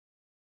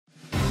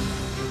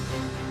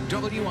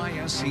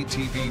WISC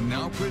TV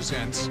now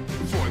presents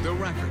For the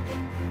Record.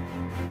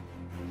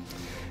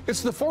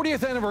 It's the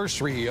 40th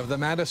anniversary of the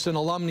Madison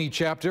Alumnae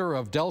Chapter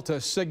of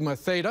Delta Sigma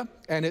Theta,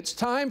 and it's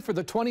time for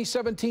the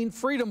 2017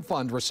 Freedom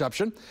Fund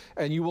reception,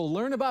 and you will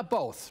learn about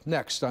both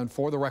next on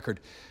For the Record.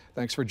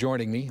 Thanks for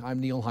joining me. I'm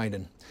Neil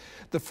Heinen.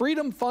 The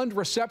Freedom Fund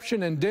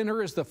reception and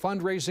dinner is the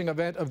fundraising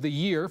event of the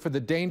year for the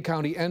Dane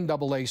County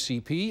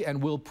NAACP,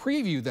 and we'll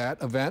preview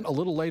that event a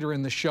little later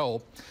in the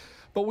show.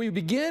 But we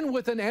begin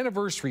with an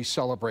anniversary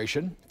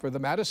celebration for the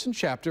Madison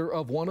chapter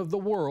of one of the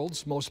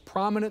world's most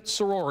prominent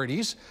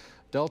sororities,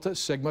 Delta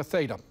Sigma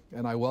Theta.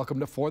 And I welcome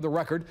to For the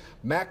Record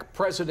MAC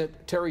President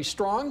Terri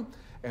Strong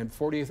and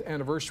 40th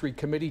Anniversary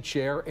Committee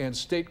Chair and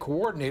State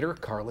Coordinator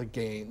Carola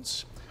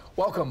Gaines.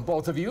 Welcome,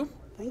 both of you.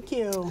 Thank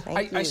you.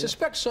 I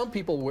suspect some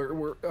people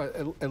were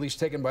at least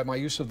taken by my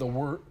use of the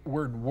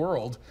word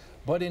world,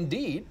 but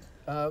indeed,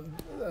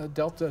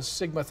 Delta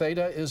Sigma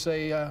Theta is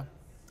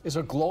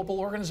a global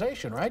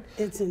organization, right?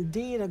 It's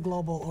indeed a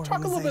global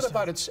organization. Talk a little bit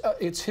about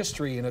its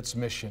history and its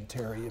mission,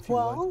 Terri, if you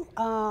would.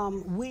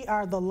 Well, we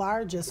are the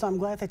largest, so I'm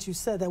glad that you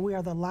said that we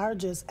are the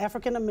largest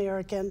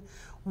African-American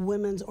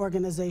women's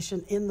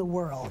organization in the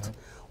world.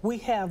 We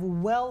have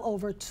well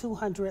over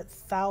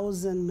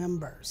 200,000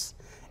 members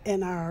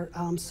in our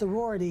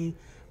sorority,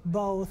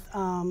 both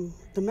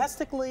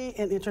domestically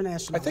and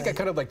internationally. I think I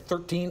counted like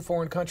 13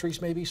 foreign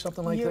countries, maybe,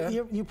 something like that.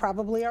 You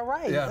probably are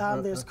right. Yeah.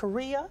 There's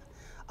Korea,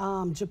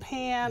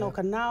 Japan,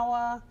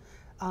 Okinawa,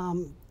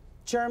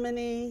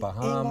 Germany,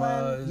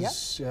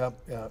 Bahamas. England.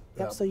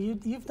 Yep. So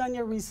you've done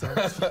your research.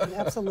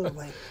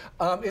 Absolutely.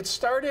 It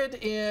started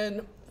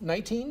in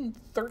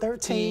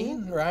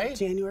 1913, right?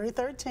 January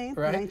 13th,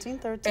 right.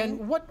 1913.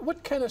 And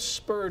what kind of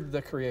spurred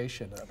the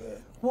creation of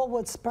it? Well,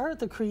 what spurred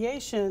the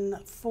creation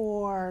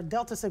for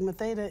Delta Sigma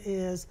Theta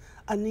is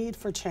a need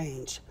for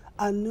change,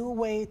 a new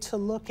way to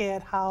look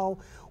at how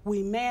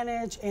we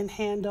manage and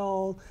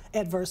handle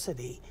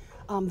adversity.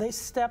 They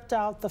stepped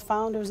out, the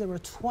founders, there were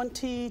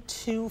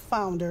 22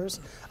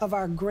 founders of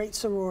our great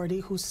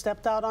sorority who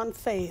stepped out on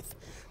faith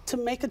to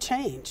make a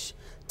change,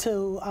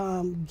 to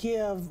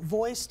give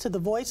voice to the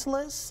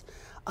voiceless.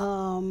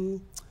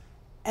 And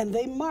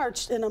they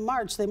marched in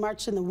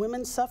the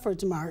Women's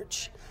Suffrage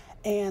March,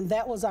 and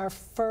that was our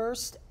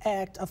first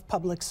act of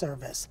public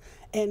service.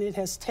 And it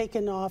has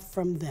taken off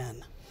from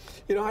then.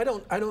 You know, I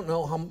don't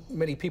know how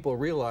many people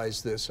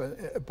realize this,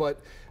 but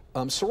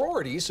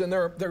sororities, and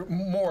they're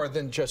more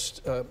than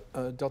just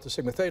Delta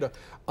Sigma Theta,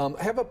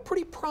 have a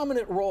pretty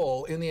prominent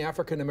role in the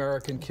African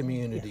American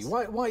community.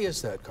 Yes. Why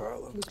is that,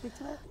 Carola? Can you speak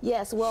to that?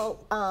 Yes. Well,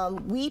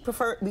 we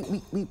prefer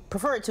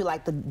it to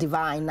like the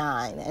Divine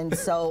Nine, and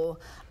so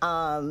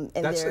and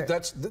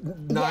that's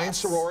nine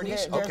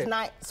sororities. There's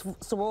 9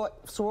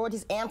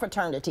 sororities and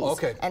fraternities.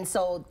 Okay. And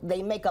so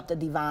they make up the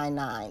Divine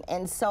Nine,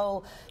 and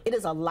so it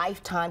is a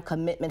lifetime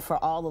commitment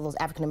for all of those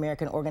African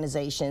American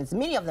organizations.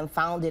 Many of them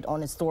founded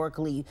on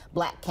historically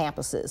Black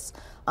campuses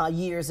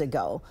years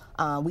ago.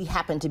 We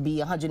happen to be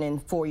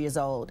 104 years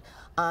old,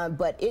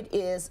 but it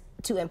is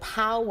to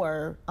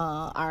empower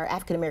our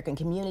African American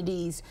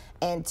communities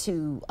and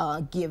to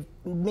give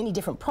many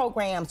different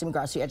programs in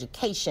regards to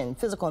education,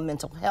 physical and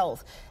mental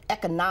health,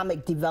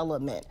 economic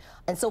development.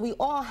 And so we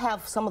all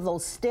have some of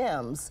those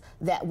stems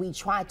that we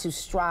try to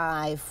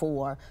strive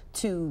for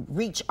to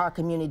reach our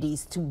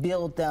communities, to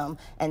build them,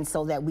 and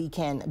so that we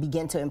can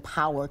begin to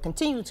empower,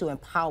 continue to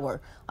empower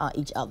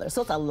each other.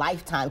 So it's a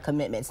lifetime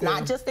commitment. It's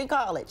not just in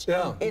college.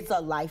 Yeah. It's a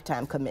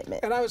lifetime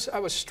commitment. And I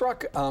was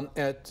struck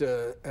at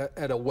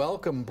a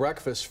welcome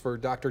breakfast for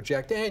Dr.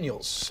 Jack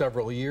Daniels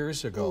several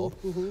years ago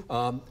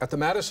at the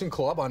Madison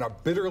Club on a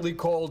bitterly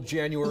cold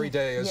January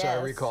day, as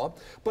I recall.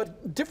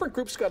 But different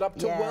groups got up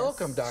to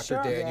welcome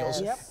Dr.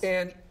 Daniels,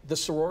 and the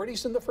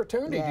sororities and the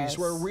fraternities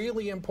were a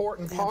really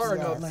important part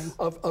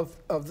of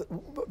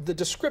the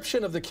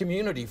description of the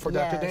community for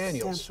Dr.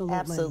 Daniels.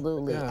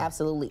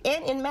 Absolutely.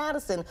 And in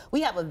Madison,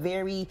 we have a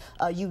very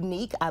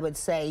unique, I would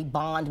say,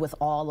 bond with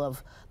all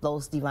of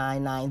those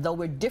Divine Nine. Though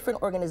we're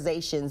different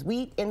organizations,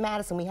 in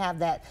Madison, we have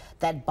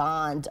that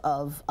bond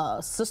of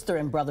sister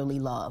and brotherly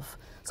love,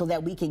 so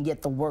that we can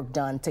get the work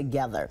done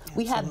together.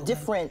 We have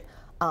different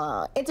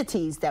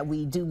entities that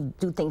we do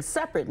things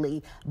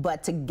separately,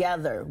 but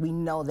together we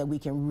know that we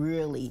can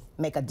really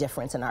make a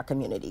difference in our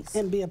communities.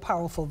 And be a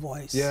powerful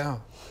voice. Yeah.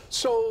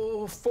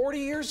 So 40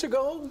 years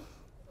ago,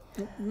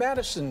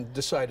 Madison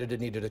decided it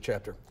needed a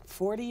chapter.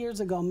 40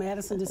 years ago,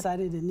 Madison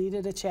decided it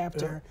needed a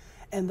chapter,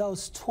 and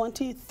those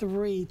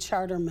 23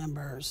 charter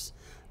members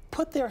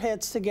put their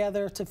heads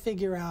together to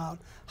figure out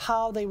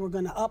how they were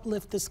going to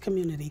uplift this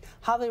community,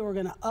 how they were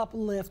going to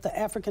uplift the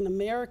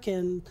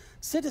African-American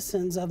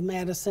citizens of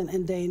Madison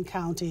and Dane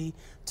County,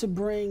 to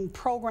bring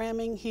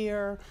programming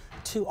here,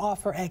 to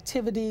offer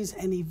activities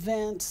and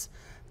events,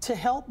 to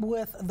help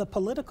with the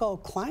political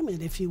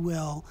climate, if you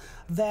will,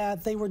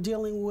 that they were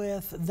dealing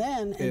with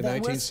then. In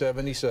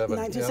 1977.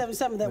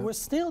 1977, that yep. we're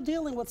still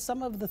dealing with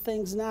some of the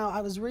things now. I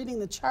was reading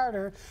the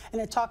charter,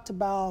 and it talked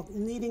about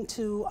needing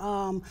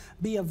to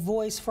be a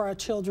voice for our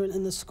children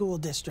in the school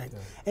district.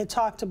 Yeah. It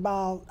talked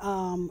about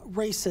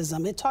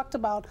racism. It talked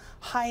about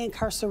high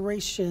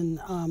incarceration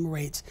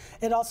rates.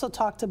 It also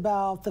talked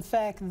about the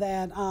fact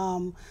that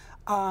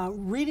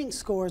reading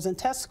scores and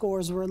test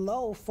scores were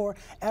low for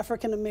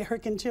African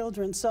American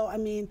children. So, I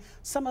mean,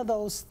 some of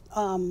those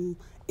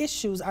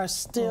issues are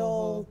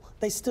still,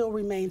 they still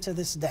remain to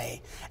this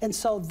day. And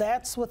so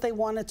that's what they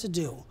wanted to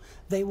do.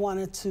 They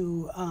wanted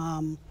to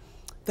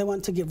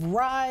give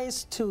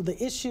rise to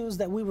the issues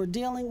that we were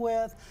dealing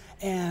with,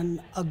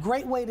 and a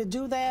great way to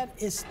do that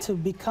is to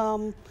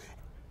become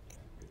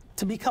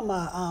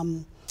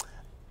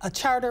a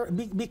charter,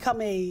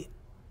 become a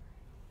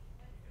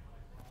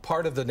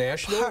part of the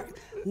national?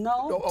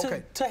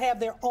 To have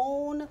their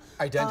own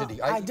identity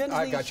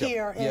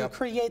here and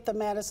create the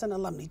Madison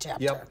Alumnae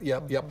Chapter.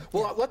 Yep.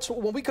 Well,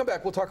 when we come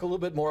back, we'll talk a little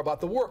bit more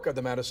about the work of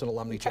the Madison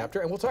Alumnae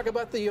Chapter, and we'll talk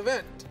about the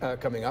event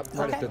coming up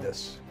right after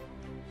this.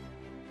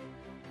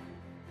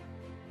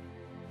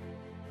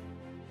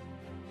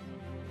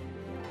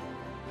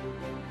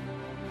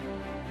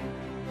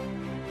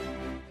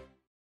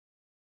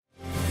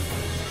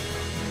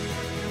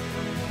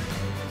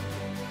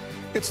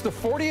 It's the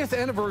 40th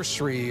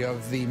anniversary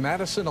of the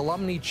Madison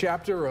Alumnae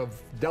Chapter of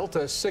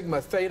Delta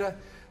Sigma Theta,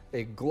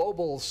 a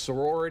global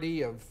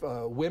sorority of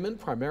women,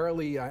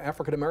 primarily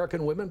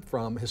African-American women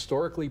from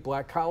historically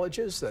black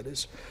colleges that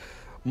is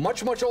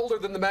much, much older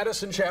than the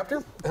Madison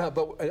Chapter,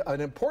 but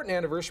an important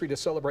anniversary to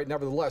celebrate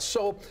nevertheless.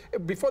 So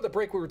before the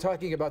break, we were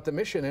talking about the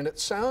mission, and it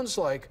sounds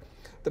like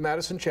the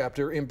Madison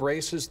Chapter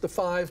embraces the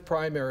 5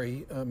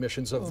 primary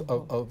missions of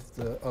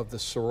the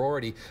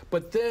sorority,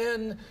 but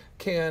then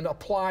can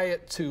apply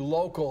it to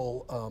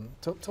local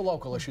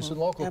local issues and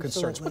local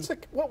concerns.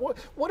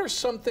 What are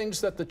some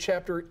things that the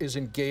chapter is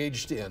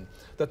engaged in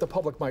that the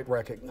public might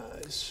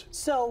recognize?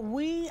 So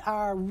we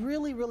are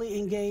really, really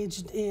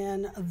engaged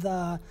in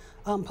the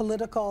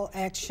political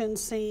action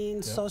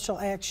scene, social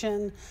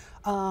action.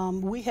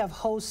 We have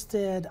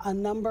hosted a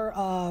number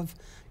of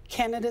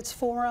candidates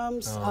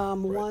forums,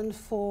 one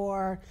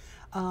for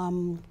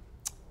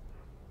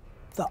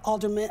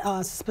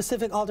the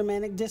specific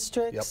aldermanic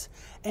districts,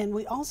 and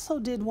we also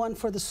did one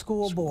for the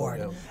school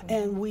board.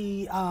 And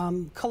we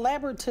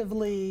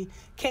collaboratively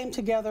came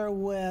together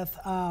with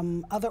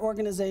other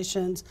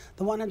organizations,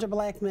 the 100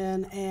 Black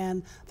Men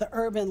and the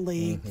Urban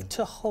League,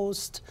 to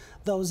host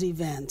those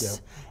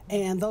events.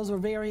 And those were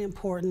very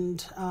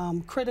important,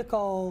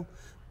 critical.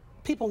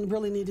 People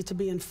really needed to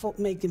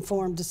make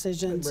informed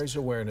decisions. And raise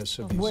awareness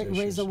of these issues.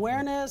 Raise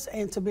awareness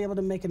and to be able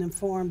to make an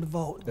informed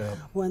vote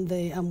when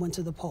they went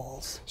to the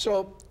polls.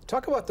 So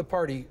talk about the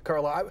party,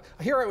 Carola.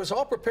 I was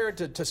all prepared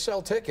to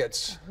sell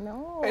tickets.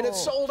 No. And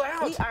it's sold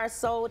out. We are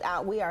sold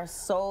out. We are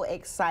so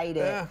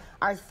excited.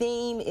 Our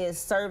theme is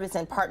service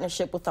and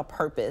partnership with a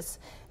purpose.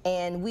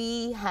 And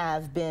we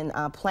have been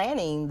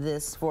planning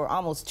this for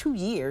almost 2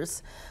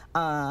 years.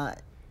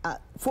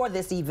 For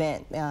this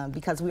event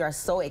because we are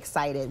so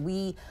excited.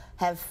 We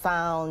have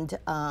found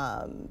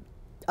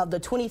of the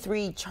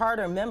 23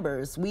 charter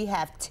members, we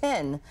have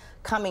 10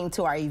 coming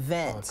to our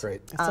event. Oh,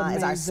 great.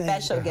 As our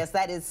special guest.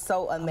 That is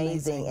so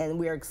amazing. And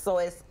we're so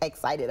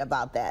excited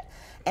about that.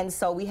 And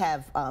so we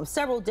have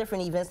several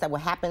different events that will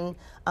happen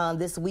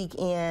this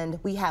weekend.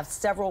 We have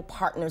several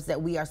partners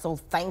that we are so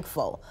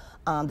thankful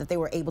that they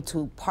were able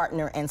to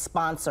partner and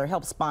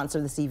help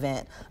sponsor this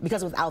event,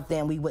 because without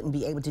them, we wouldn't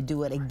be able to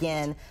do it.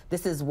 Again,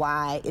 this is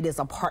why it is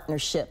a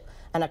partnership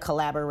and a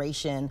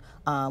collaboration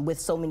with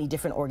so many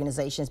different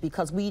organizations,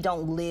 because we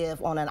don't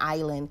live on an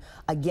island.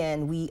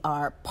 Again, we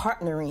are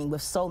partnering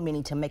with so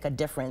many to make a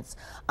difference.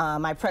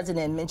 My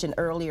president mentioned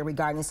earlier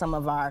regarding some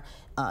of our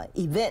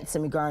events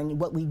and regarding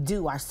what we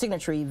do, our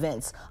signature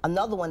events.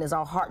 Another one is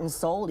our Heart and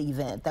Soul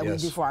event that we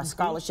do for our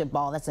scholarship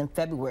ball. That's in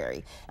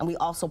February. And we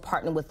also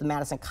partner with the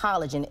Madison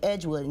College in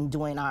Edgewood and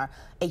doing our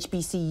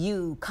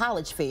HBCU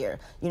college fair.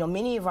 You know,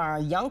 many of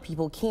our young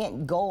people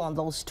can't go on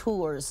those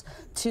tours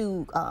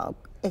to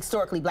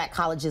historically black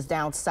colleges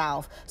down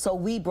south, so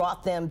we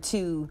brought them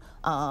to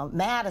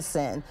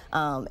Madison,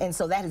 and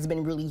so that has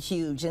been really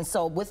huge. And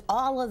so with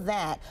all of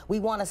that, we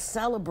want to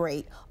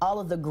celebrate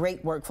all of the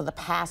great work for the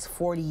past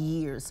 40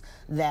 years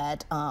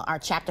that our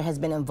chapter has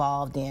been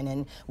involved in,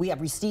 and we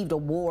have received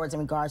awards in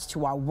regards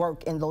to our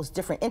work in those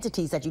different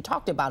entities that you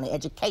talked about in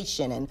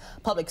education and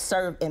public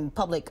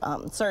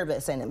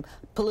service and in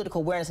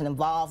political awareness and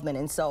involvement.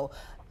 And so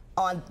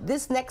on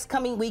this next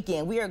coming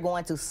weekend, we are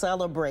going to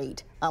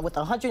celebrate with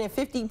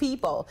 150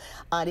 people.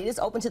 It is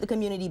open to the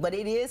community, but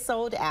it is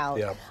sold out.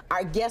 Yep.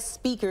 Our guest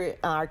speaker,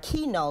 our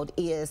keynote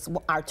is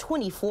our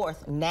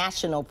 24th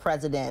national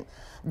president,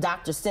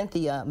 Dr.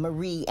 Cynthia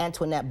Marie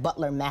Antoinette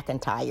Butler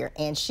McIntyre,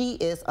 and she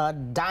is a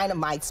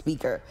dynamite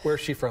speaker.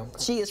 Where's she from?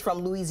 She is from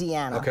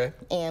Louisiana. Okay.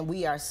 And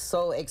we are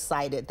so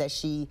excited that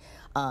she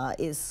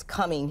is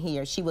coming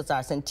here. She was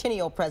our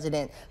centennial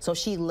president, so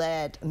she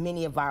led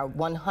many of our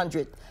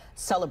 100th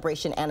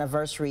celebration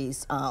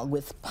anniversaries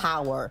with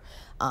power.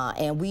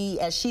 And we,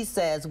 as she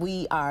says,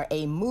 we are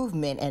a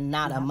movement and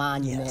not a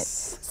monument.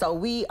 Yes. So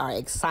we are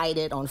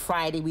excited. On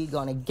Friday, we're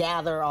going to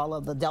gather, all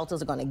of the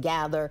Deltas are going to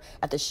gather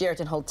at the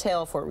Sheraton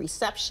Hotel for a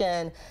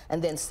reception.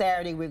 And then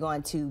Saturday, we're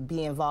going to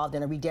be involved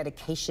in a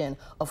rededication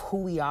of who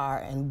we are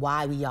and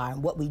why we are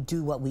and what we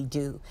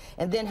do.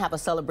 And then have a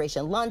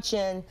celebration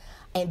luncheon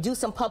and do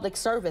some public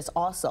service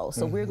also.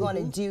 So we're going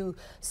to do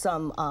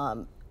some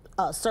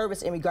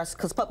service in regards,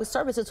 because public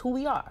service is who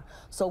we are.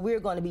 So we're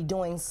going to be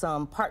doing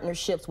some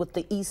partnerships with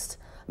the East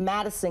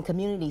Madison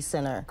Community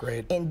Center.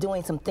 Great. And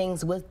doing some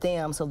things with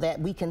them so that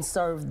we can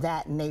serve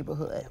that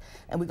neighborhood.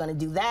 And we're going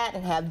to do that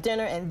and have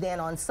dinner, and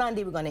then on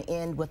Sunday we're going to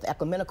end with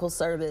ecumenical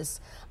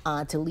service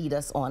to lead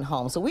us on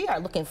home. So we are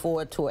looking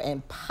forward to an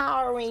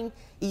empowering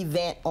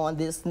event on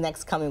this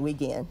next coming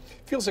weekend.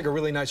 Feels like a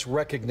really nice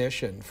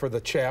recognition for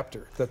the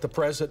chapter that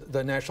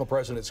the national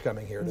president's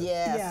coming here.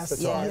 Yes,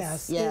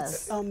 Yes.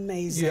 It's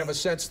amazing. You have a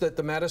sense that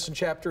the Madison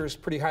chapter is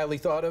pretty highly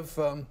thought of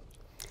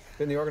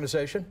in the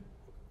organization?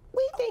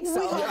 We think so.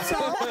 We hope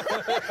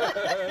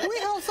so. We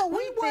hope so.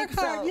 We work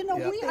hard. so. You know,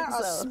 Yeah. we are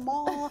a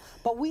small,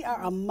 but we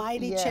are a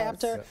mighty Yes.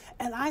 chapter.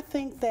 And I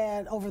think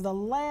that over the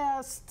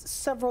last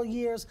several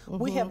years,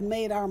 we have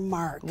made our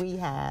mark. We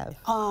have.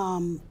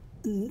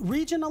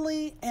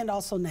 Regionally and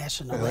also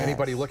nationally. Well,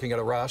 anybody looking at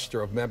a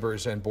roster of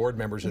members and board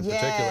members in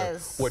particular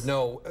would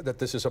know that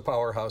this is a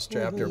powerhouse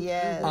chapter.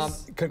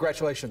 Yes.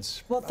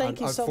 Congratulations. Well, thank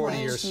you on so 40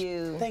 much. years. Thank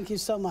you. Thank you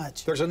so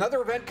much. There's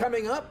another event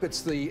coming up.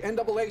 It's the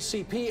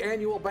NAACP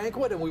annual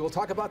banquet, and we will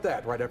talk about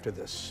that right after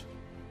this.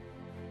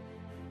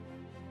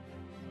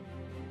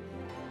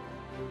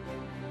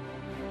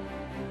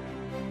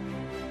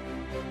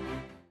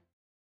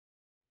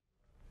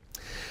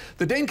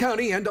 The Dane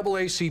County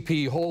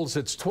NAACP holds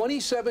its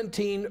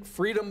 2017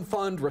 Freedom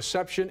Fund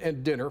reception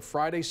and dinner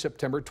Friday,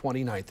 September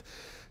 29th.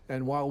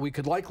 And while we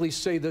could likely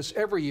say this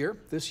every year,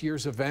 this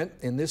year's event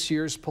in this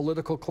year's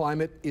political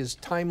climate is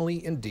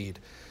timely indeed.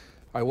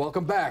 I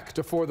welcome back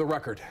to For the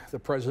Record, the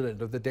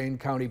president of the Dane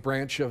County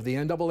branch of the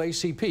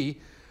NAACP,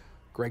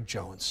 Greg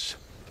Jones.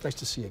 Nice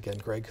to see you again,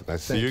 Greg.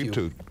 Nice to see you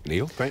too,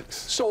 Neil. Thanks.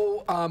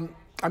 So,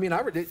 I mean,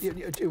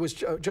 it was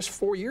just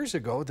 4 years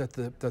ago that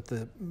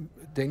the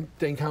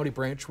Dane County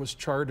branch was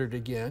chartered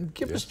again.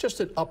 Give us just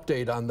an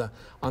update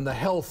on the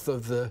health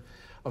of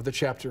the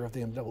chapter of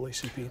the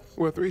NAACP.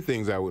 Well, three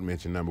things I would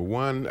mention. Number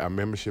one, our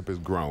membership has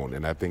grown,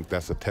 and I think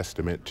that's a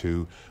testament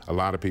to a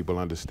lot of people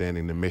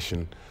understanding the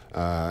mission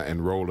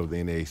and role of the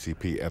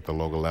NAACP at the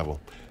local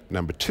level.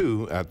 Number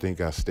two, I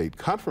think our state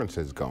conference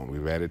has grown.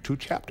 We've added 2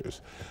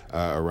 chapters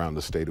around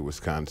the state of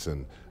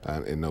Wisconsin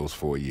in those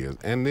 4 years.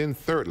 And then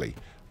thirdly,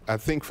 I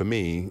think for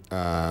me,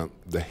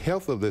 the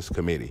health of this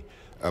committee,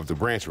 of the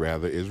branch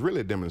rather, is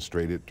really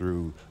demonstrated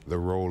through the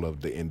role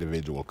of the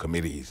individual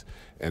committees.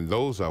 And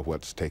those are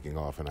what's taking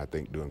off and I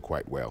think doing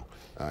quite well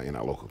in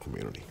our local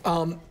community.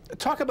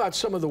 Talk about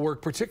some of the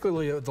work,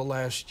 particularly of the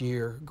last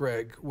year,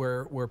 Greg,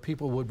 where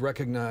people would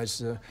recognize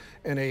the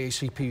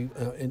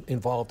NAACP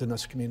involved in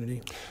this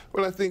community.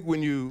 Well, I think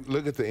when you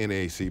look at the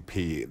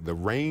NAACP, the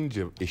range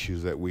of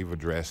issues that we've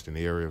addressed in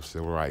the area of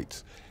civil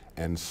rights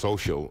and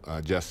social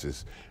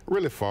justice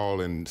really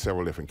fall in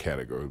several different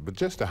categories, but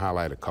just to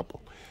highlight a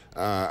couple.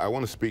 I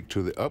want to speak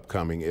to the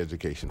upcoming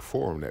education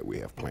forum that we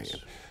have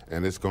planned.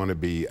 And it's going to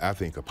be, I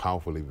think, a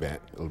powerful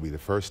event. It'll be the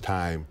first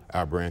time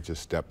our branch has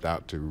stepped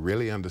out to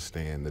really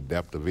understand the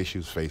depth of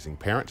issues facing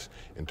parents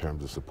in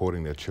terms of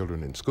supporting their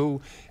children in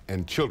school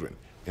and children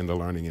in the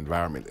learning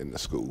environment in the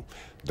school.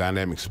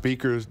 Dynamic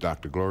speakers,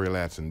 Dr. Gloria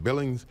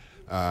Ladson-Billings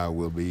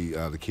will be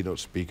the keynote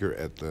speaker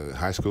at the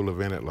high school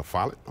event at La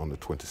Follette on the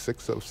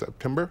 26th of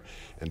September,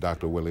 and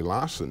Dr. Willie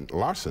Larson,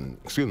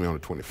 excuse me, on the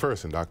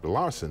 21st, and Dr.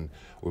 Larson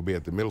will be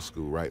at the middle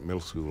school, Wright Middle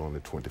School, on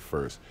the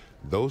 21st.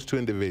 Those 2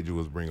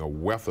 individuals bring a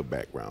wealth of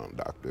background.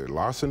 Dr.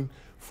 Larson,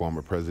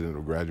 former president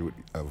of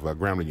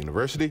Grambling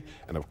University,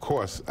 and of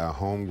course, our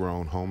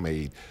homegrown,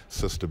 homemade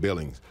Sister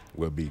Billings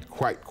will be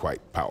quite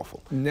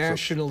powerful.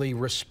 Nationally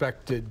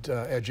respected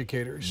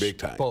educators. Big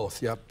time.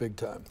 Both, yep, big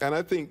time. And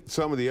I think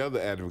some of the other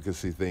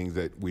advocacy things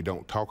that we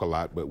don't talk a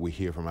lot, but we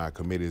hear from our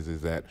committees,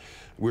 is that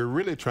we're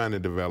really trying to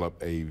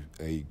develop a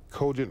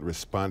cogent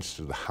response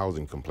to the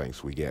housing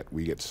complaints we get.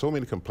 We get so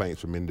many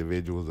complaints from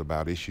individuals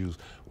about issues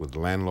with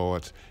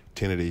landlords,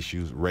 tenant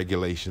issues,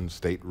 regulations,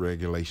 state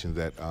regulations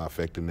that are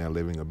affecting their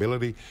living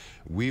ability.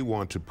 We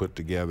want to put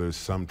together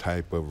some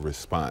type of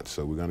response.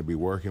 So we're going to be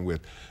working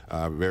with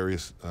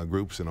various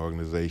groups and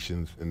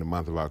organizations in the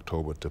month of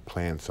October to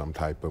plan some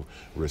type of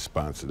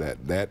response to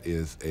that. That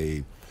is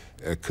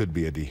could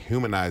be a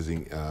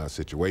dehumanizing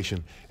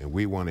situation, and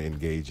we want to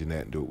engage in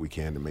that and do what we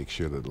can to make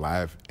sure that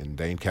life in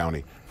Dane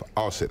County for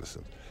all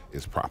citizens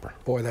is proper.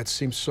 Boy, that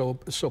seems so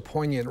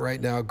poignant right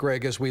now,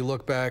 Greg, as we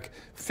look back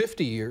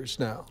 50 years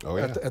now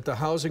at the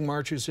housing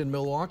marches in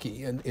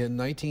Milwaukee in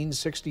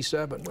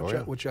 1967,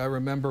 which I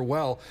remember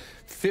well.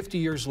 50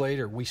 years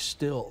later, we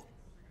still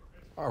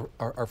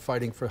are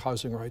fighting for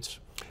housing rights.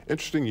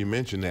 Interesting you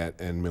mentioned that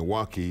in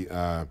Milwaukee.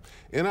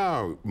 In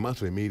our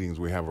monthly meetings,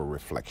 we have a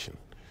reflection.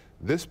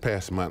 This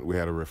past month, we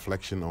had a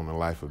reflection on the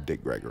life of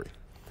Dick Gregory.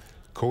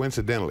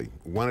 Coincidentally,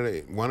 one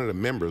of the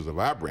members of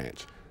our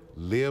branch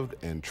lived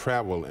and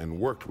traveled and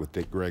worked with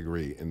Dick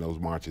Gregory in those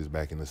marches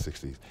back in the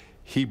 60s.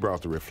 He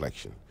brought the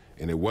reflection.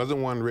 And it wasn't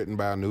one written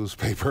by a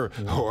newspaper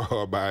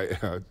or by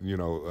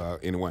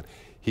anyone.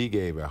 He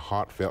gave a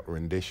heartfelt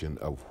rendition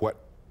of what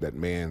that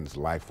man's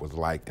life was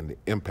like and the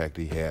impact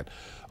he had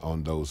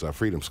on those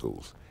freedom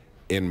schools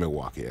in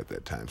Milwaukee at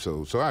that time.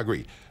 So I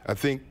agree. I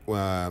think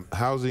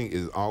housing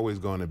is always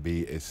going to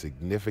be a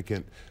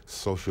significant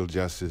social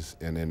justice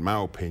and, in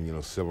my opinion,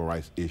 a civil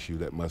rights issue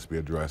that must be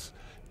addressed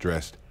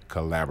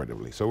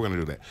collaboratively. So we're going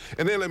to do that.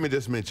 And then let me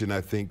just mention,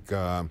 I think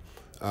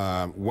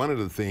one of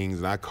the things,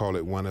 and I call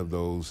it one of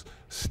those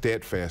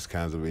steadfast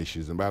kinds of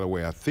issues, and by the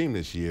way, our theme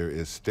this year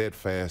is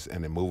steadfast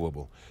and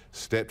immovable.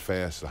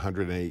 Steadfast,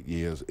 108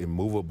 years,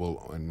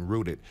 immovable and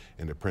rooted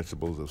in the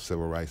principles of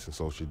civil rights and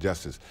social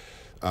justice.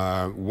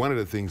 One of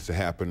the things that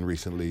happened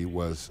recently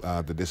was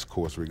the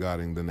discourse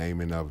regarding the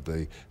naming of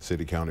the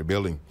city-county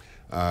building.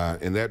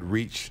 And that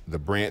reached the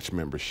branch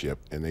membership,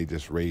 and they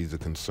just raised the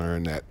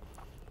concern that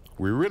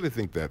we really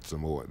think there's a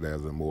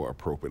more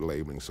appropriate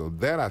labeling. So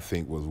that, I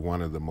think, was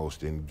one of the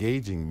most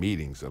engaging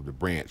meetings of the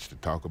branch to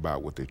talk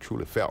about what they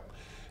truly felt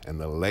and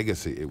the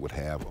legacy it would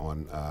have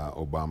on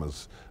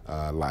Obama's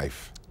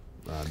life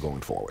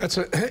going forward.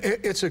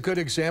 It's a good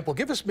example.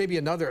 Give us maybe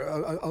another,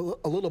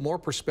 a little more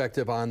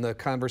perspective on the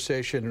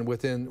conversation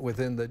within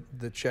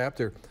the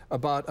chapter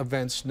about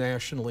events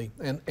nationally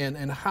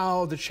and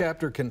how the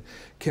chapter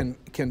can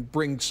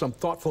bring some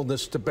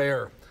thoughtfulness to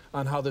bear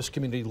on how this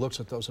community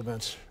looks at those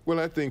events. Well,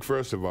 I think,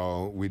 first of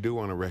all, we do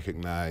want to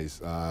recognize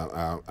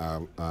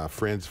our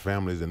friends,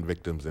 families, and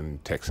victims in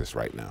Texas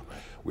right now.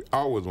 We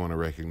always want to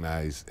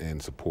recognize and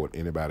support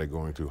anybody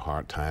going through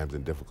hard times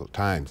and difficult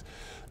times.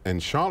 In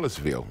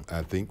Charlottesville,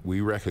 I think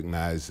we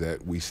recognize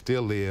that we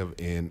still live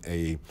in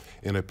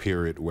a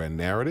period where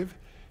narrative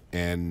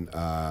and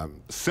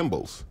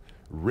symbols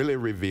really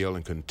reveal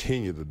and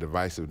continue the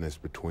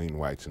divisiveness between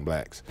whites and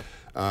blacks.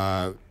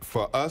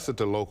 For us at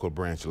the local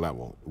branch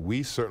level,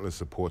 we certainly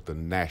support the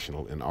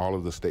national and all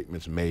of the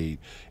statements made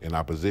in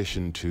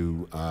opposition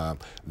to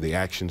the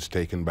actions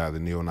taken by the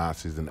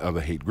neo-Nazis and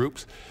other hate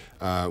groups.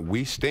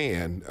 We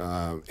stand,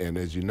 and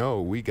as you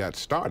know, we got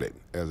started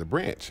as a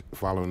branch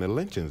following the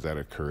lynchings that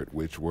occurred,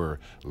 which were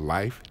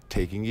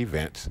life-taking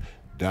events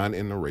done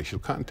in the racial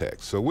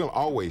context. So we'll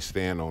always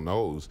stand on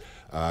those,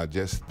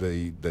 just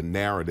the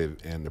narrative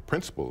and the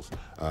principles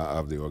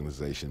of the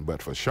organization.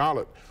 But for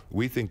Charlotte,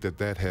 we think that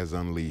that has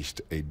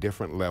unleashed a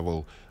different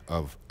level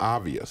of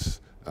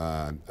obvious,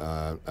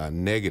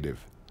 negative,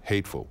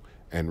 hateful,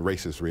 and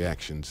racist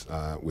reactions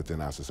within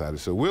our society.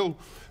 So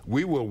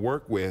we will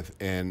work with,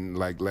 and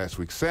like last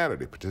week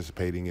Saturday,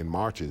 participating in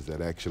marches that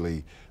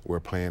actually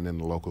were planned in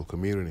the local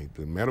community,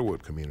 the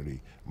Meadowwood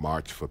community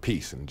March for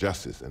Peace and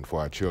Justice and for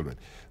our children.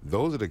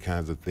 Those are the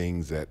kinds of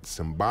things that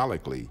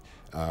symbolically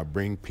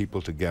bring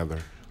people together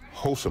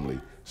wholesomely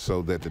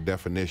so that the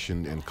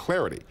definition and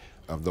clarity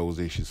of those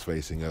issues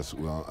facing us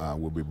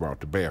will be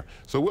brought to bear.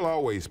 So we'll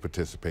always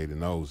participate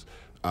in those.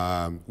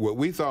 What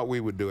we thought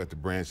we would do at the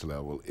branch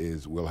level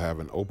is we'll have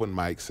an open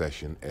mic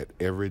session at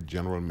every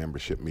general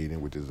membership meeting,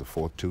 which is the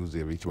fourth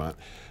Tuesday of each month,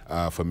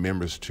 for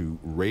members to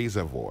raise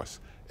their voice,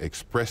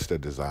 express their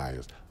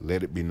desires,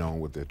 let it be known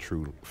what their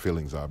true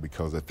feelings are,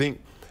 because I think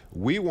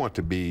we want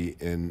to be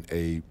in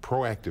a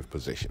proactive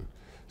position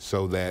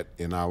so that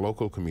in our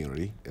local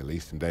community, at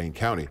least in Dane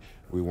County,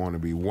 we want to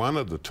be one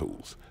of the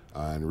tools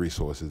and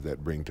resources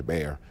that bring to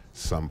bear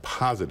some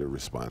positive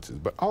responses,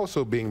 but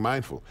also being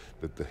mindful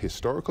that the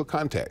historical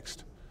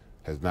context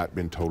has not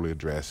been totally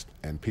addressed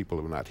and people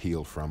have not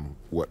healed from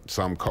what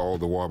some call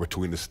the war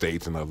between the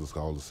states and others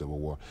call the Civil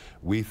War.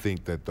 We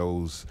think that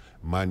those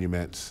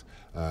monuments,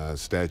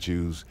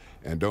 statues,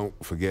 and don't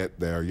forget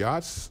there are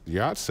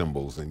yard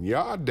symbols and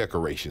yard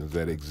decorations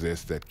that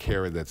exist that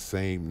carry that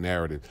same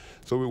narrative.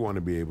 So we want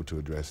to be able to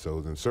address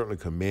those and certainly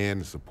commend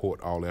and support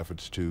all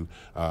efforts to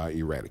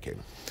eradicate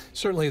them.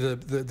 Certainly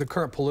the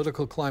current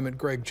political climate,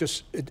 Greg,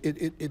 just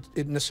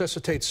it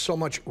necessitates so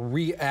much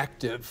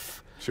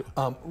reactive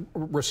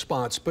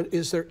response. But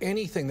is there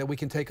anything that we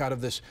can take out of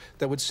this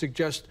that would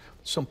suggest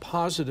some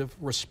positive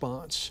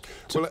response?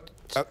 Well,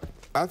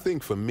 I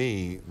think for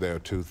me there are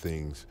two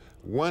things.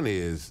 One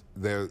is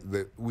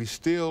that we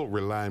still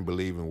rely and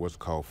believe in what's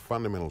called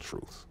fundamental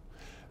truth.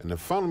 And the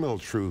fundamental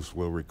truths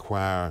will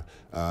require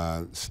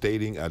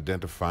stating,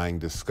 identifying,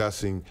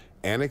 discussing,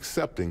 and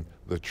accepting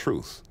the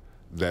truth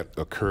that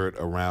occurred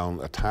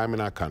around a time in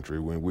our country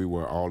when we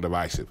were all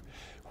divisive,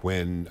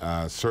 when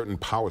certain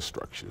power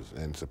structures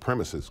and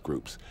supremacist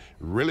groups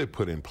really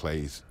put in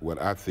place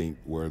what I think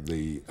were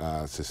the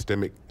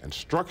systemic and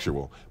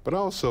structural, but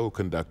also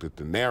conducted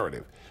the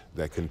narrative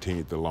that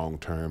continued the long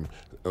term.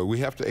 We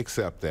have to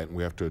accept that and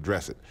we have to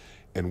address it.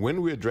 And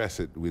when we address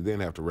it, we then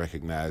have to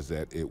recognize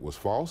that it was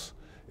false,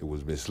 it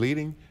was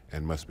misleading,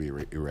 and must be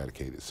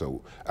eradicated.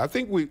 So I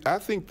think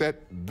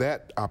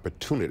that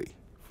opportunity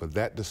for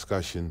that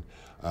discussion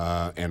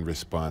and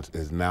response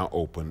is now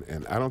open,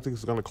 and I don't think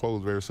it's going to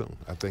close very soon.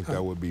 I think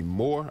there will be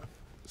more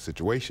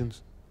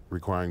situations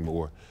requiring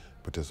more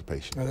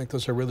participation. I think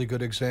those are really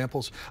good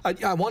examples.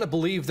 I want to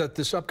believe that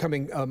this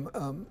upcoming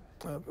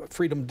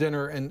Freedom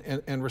Dinner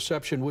and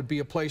reception would be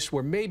a place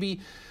where maybe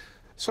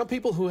some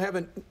people who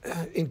haven't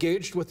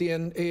engaged with the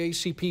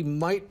NAACP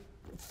might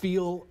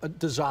feel a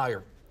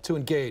desire to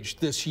engage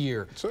this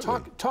year.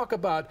 Talk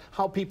about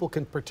how people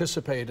can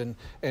participate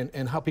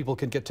and how people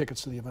can get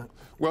tickets to the event.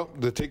 Well,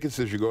 the tickets,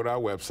 if you go to our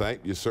website,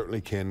 you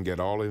certainly can get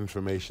all the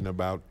information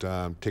about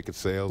ticket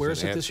sales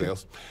and ad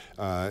sales.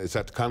 It's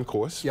at the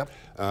concourse. Yep.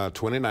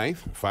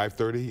 29th,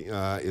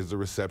 5:30 is the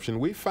reception.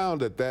 We found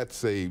that that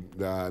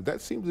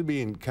seems to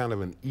be in kind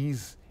of an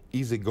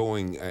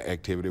easygoing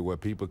activity where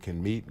people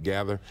can meet,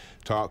 gather,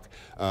 talk,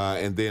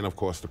 and then of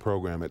course the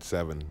program at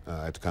 7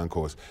 at the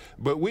concourse.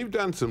 But we've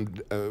done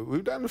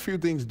a few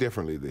things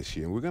differently this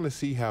year, and we're going to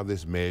see how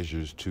this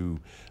measures to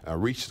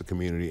reach the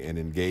community and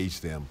engage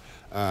them.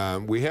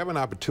 We have an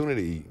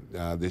opportunity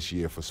this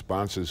year for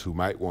sponsors who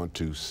might want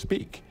to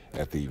speak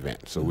at the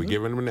event. So we're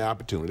giving them the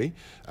opportunity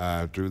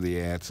through the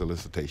ad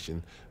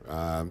solicitation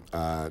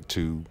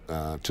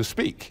to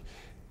speak.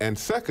 And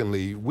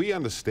secondly, we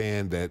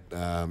understand that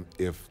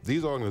if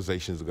these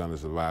organizations are going to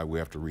survive, we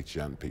have to reach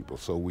young people.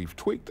 So we've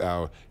tweaked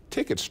our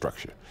ticket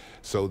structure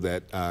so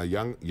that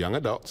young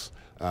adults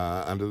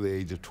under the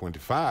age of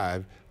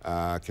 25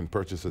 can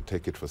purchase a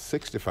ticket for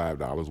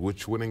 $65,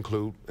 which would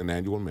include an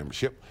annual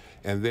membership.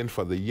 And then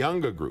for the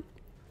younger group,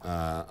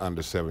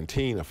 under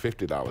 17, a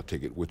 $50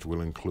 ticket, which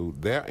will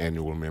include their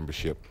annual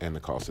membership and the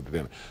cost of the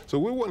dinner. So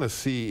we want to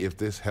see if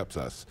this helps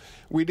us.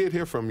 We did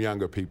hear from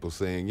younger people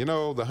saying, you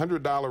know, the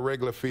 $100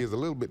 regular fee is a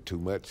little bit too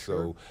much.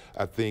 So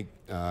I think,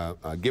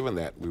 given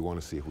that, we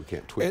want to see if we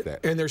can't tweak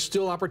that. And there's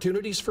still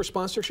opportunities for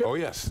sponsorship? Oh,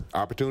 yes.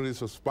 Opportunities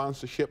for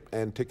sponsorship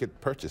and ticket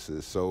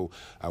purchases. So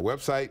our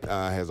website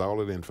has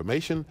all of the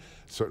information.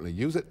 Certainly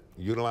use it,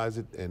 utilize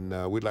it,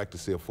 and we'd like to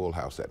see a full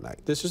house that night.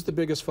 This is the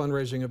biggest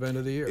fundraising event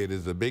of the year. It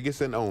is the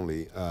biggest and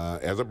only.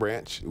 As a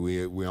branch,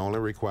 we're only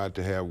required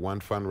to have one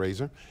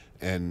fundraiser,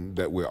 and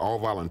that we're all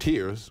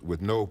volunteers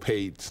with no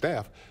paid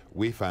staff.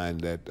 We find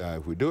that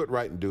if we do it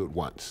right and do it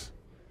once,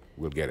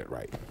 we'll get it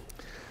right.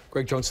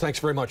 Greg Jones, thanks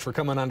very much for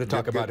coming on to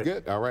talk about it.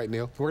 Good. All right,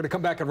 Neil. We're going to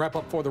come back and wrap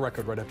up For the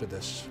Record right after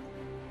this.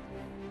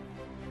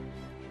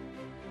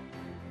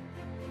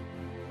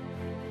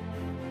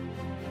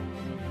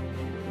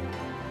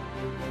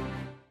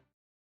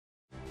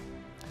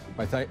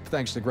 My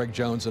thanks to Greg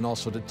Jones and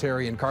also to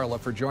Terri and Carla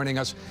for joining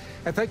us.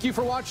 And thank you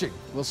for watching.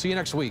 We'll see you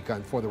next week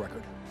on For the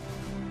Record.